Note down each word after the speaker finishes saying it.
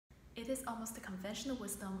is almost the conventional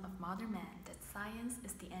wisdom of modern man that science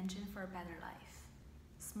is the engine for a better life.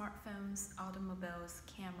 Smartphones, automobiles,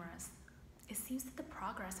 cameras. It seems that the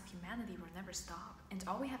progress of humanity will never stop, and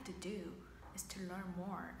all we have to do is to learn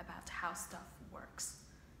more about how stuff works.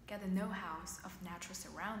 Get the know-hows of natural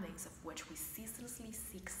surroundings of which we ceaselessly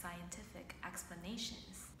seek scientific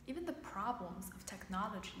explanations. Even the problems of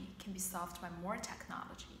technology can be solved by more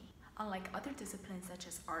technology. Unlike other disciplines such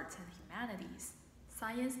as arts and humanities,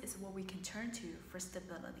 science is what we can turn to for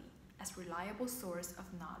stability as reliable source of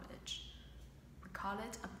knowledge. We call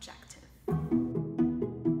it objective.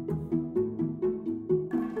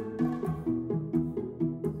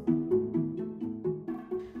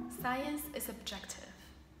 Science is objective.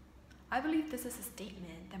 I believe this is a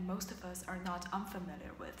statement that most of us are not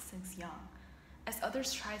unfamiliar with since young, as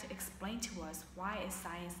others try to explain to us why is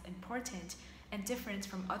science important and different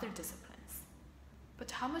from other disciplines. But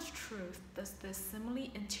how much truth does this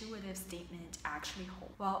seemingly intuitive statement actually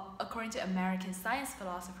hold? Well, according to American science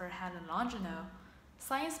philosopher Helen Longino,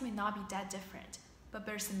 science may not be that different, but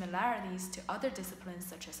bears similarities to other disciplines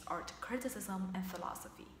such as art criticism and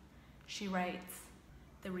philosophy. She writes,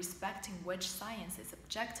 "The respect in which science is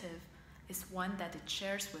objective is one that it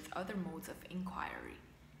shares with other modes of inquiry,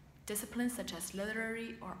 disciplines such as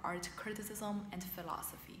literary or art criticism and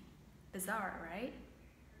philosophy." Bizarre, right?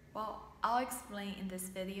 Well, I'll explain in this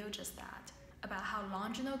video just that, about how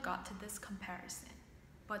Longino got to this comparison.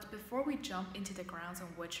 But before we jump into the grounds on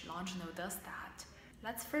which Longino does that,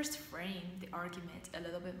 let's first frame the argument a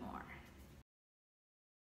little bit more.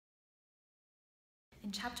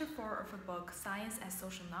 In Chapter 4 of her book, Science as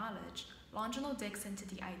Social Knowledge, Longino digs into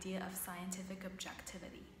the idea of scientific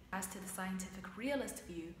objectivity. As to the scientific realist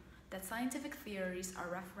view, that scientific theories are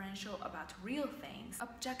referential about real things,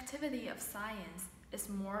 objectivity of science is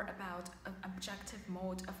more about an objective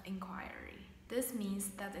mode of inquiry. This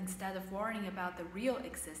means that instead of worrying about the real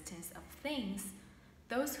existence of things,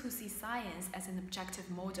 those who see science as an objective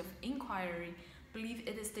mode of inquiry believe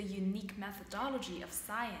it is the unique methodology of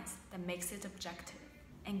science that makes it objective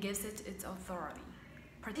and gives it its authority,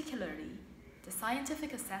 particularly the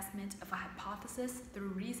scientific assessment of a hypothesis through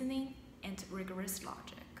reasoning and rigorous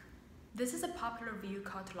logic. This is a popular view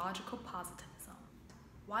called logical positivism.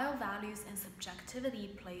 While values and subjectivity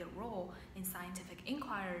play a role in scientific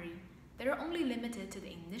inquiry, they are only limited to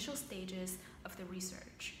the initial stages of the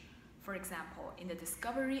research. For example, in the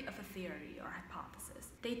discovery of a theory or hypothesis,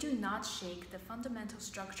 they do not shake the fundamental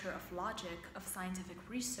structure of logic of scientific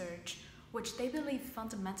research, which they believe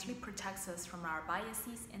fundamentally protects us from our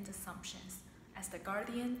biases and assumptions as the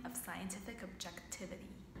guardian of scientific objectivity.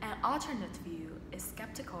 An alternate view is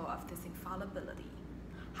skeptical of this infallibility.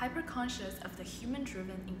 Hyper-conscious of the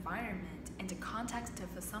human-driven environment and the context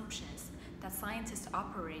of assumptions that scientists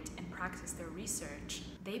operate and practice their research,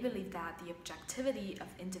 they believe that the objectivity of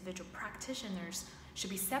individual practitioners should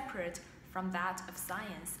be separate from that of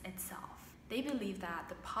science itself. They believe that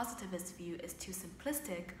the positivist view is too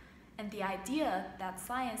simplistic, and the idea that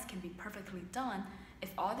science can be perfectly done if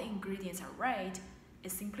all the ingredients are right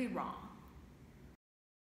is simply wrong.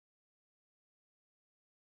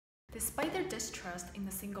 Despite their distrust in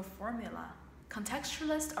a single formula,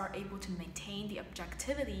 contextualists are able to maintain the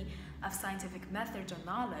objectivity of scientific methods or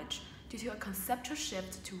knowledge due to a conceptual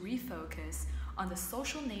shift to refocus on the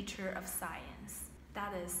social nature of science.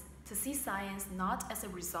 That is, to see science not as a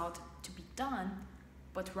result to be done,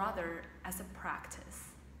 but rather as a practice.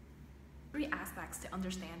 3 aspects to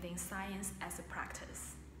understanding science as a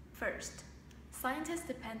practice. First, scientists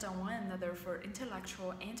depend on one another for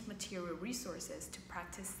intellectual and material resources to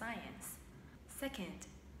practice science. Second,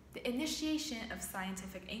 the initiation of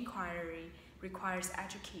scientific inquiry requires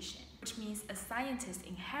education, which means a scientist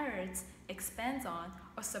inherits, expands on,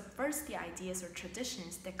 or subverts the ideas or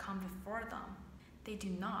traditions that come before them. They do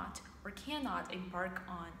not or cannot embark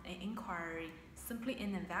on an inquiry simply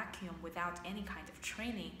in a vacuum without any kind of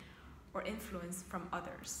training or influence from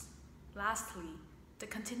others. Lastly, the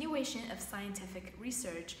continuation of scientific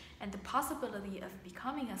research and the possibility of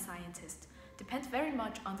becoming a scientist depend very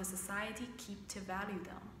much on the society keep to value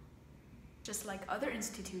them. Just like other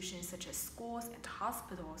institutions such as schools and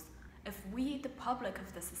hospitals, if we, the public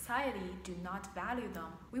of the society, do not value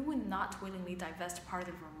them, we would not willingly divest part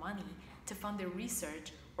of our money to fund their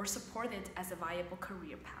research or support it as a viable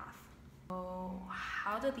career path. So,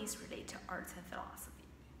 how do these relate to arts and philosophy?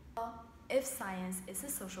 Well, if science is a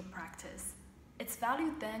social practice, its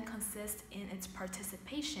value then consists in its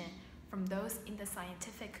participation from those in the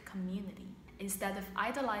scientific community. Instead of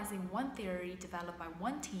idolizing one theory developed by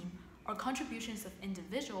one team or contributions of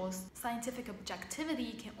individuals, scientific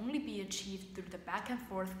objectivity can only be achieved through the back and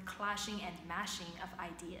forth clashing and mashing of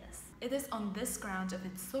ideas. It is on this ground of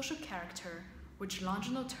its social character, which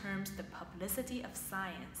Longino terms the publicity of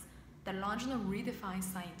science, that Longino redefines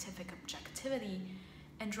scientific objectivity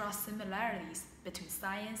and draws similarities between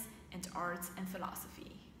science and arts and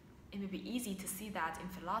philosophy. It may be easy to see that in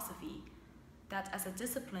philosophy, that as a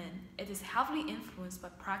discipline, it is heavily influenced by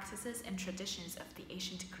practices and traditions of the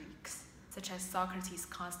ancient Greeks, such as Socrates'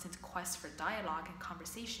 constant quest for dialogue and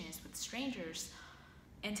conversations with strangers,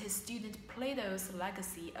 and his student Plato's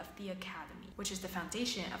legacy of the academy, which is the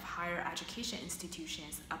foundation of higher education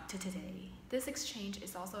institutions up to today. This exchange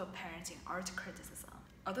is also apparent in art criticism.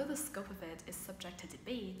 Although the scope of it is subject to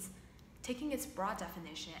debates, taking its broad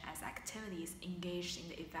definition as activities engaged in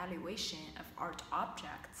the evaluation of art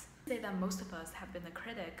objects, say that most of us have been a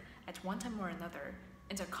critic at one time or another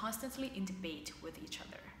and are constantly in debate with each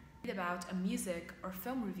other. Read about a music or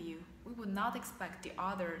film review, we would not expect the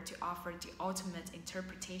author to offer the ultimate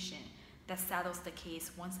interpretation that settles the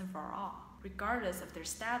case once and for all, regardless of their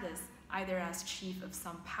status, either as chief of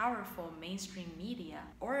some powerful mainstream media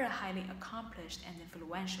or a highly accomplished and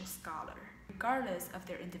influential scholar. Regardless of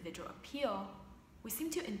their individual appeal, we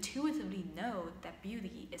seem to intuitively know that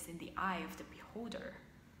beauty is in the eye of the beholder,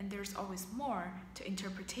 and there's always more to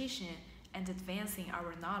interpretation and advancing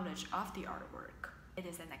our knowledge of the artwork. It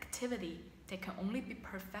is an activity that can only be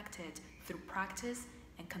perfected through practice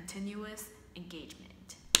and continuous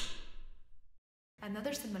engagement.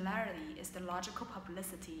 Another similarity is the logical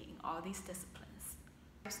publicity in all these disciplines.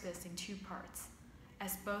 I use this in two parts,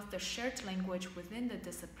 as both the shared language within the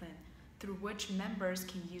discipline through which members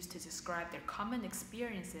can use to describe their common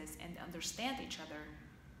experiences and understand each other,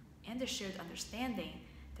 and the shared understanding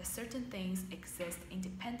that certain things exist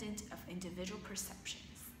independent of individual perceptions.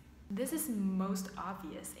 This is most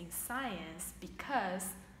obvious in science because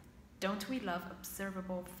don't we love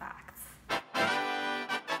observable facts?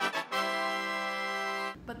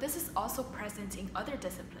 But this is also present in other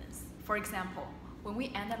disciplines. For example, when we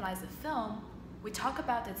analyze a film, we talk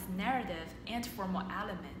about its narrative and formal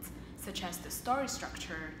elements, such as the story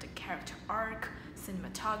structure, the character arc,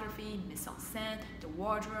 cinematography, mise en scène, the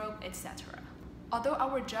wardrobe, etc. Although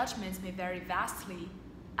our judgments may vary vastly,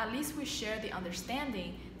 at least we share the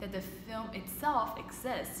understanding that the film itself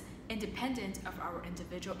exists independent of our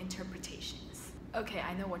individual interpretations. Okay,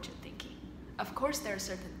 I know what you're thinking. Of course, there are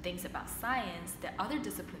certain things about science that other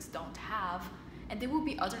disciplines don't have, and they would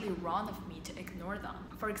be utterly wrong of me to ignore them.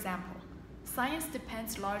 For example, science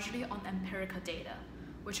depends largely on empirical data,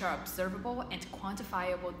 which are observable and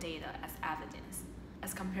quantifiable data as evidence,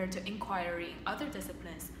 as compared to inquiry in other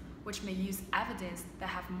disciplines, which may use evidence that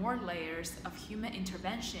have more layers of human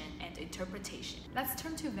intervention and interpretation. Let's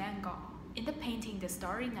turn to Van Gogh. In the painting The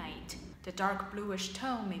Starry Night, the dark bluish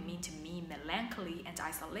tone may mean to me melancholy and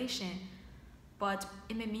isolation, but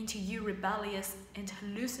it may mean to you rebellious and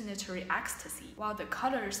hallucinatory ecstasy, while the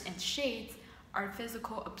colors and shades are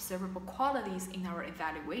physical observable qualities in our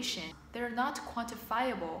evaluation. They are not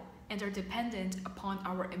quantifiable and are dependent upon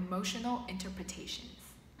our emotional interpretations.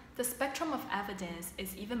 The spectrum of evidence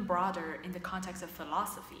is even broader in the context of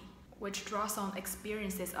philosophy, which draws on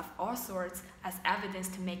experiences of all sorts as evidence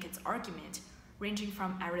to make its argument, ranging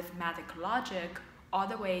from arithmetic logic all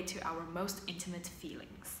the way to our most intimate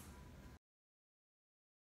feelings.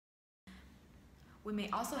 We may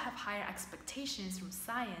also have higher expectations from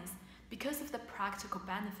science because of the practical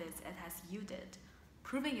benefits it has yielded,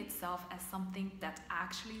 proving itself as something that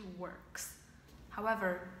actually works.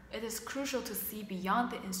 However, it is crucial to see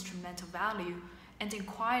beyond the instrumental value and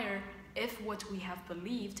inquire if what we have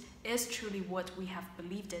believed is truly what we have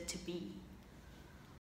believed it to be.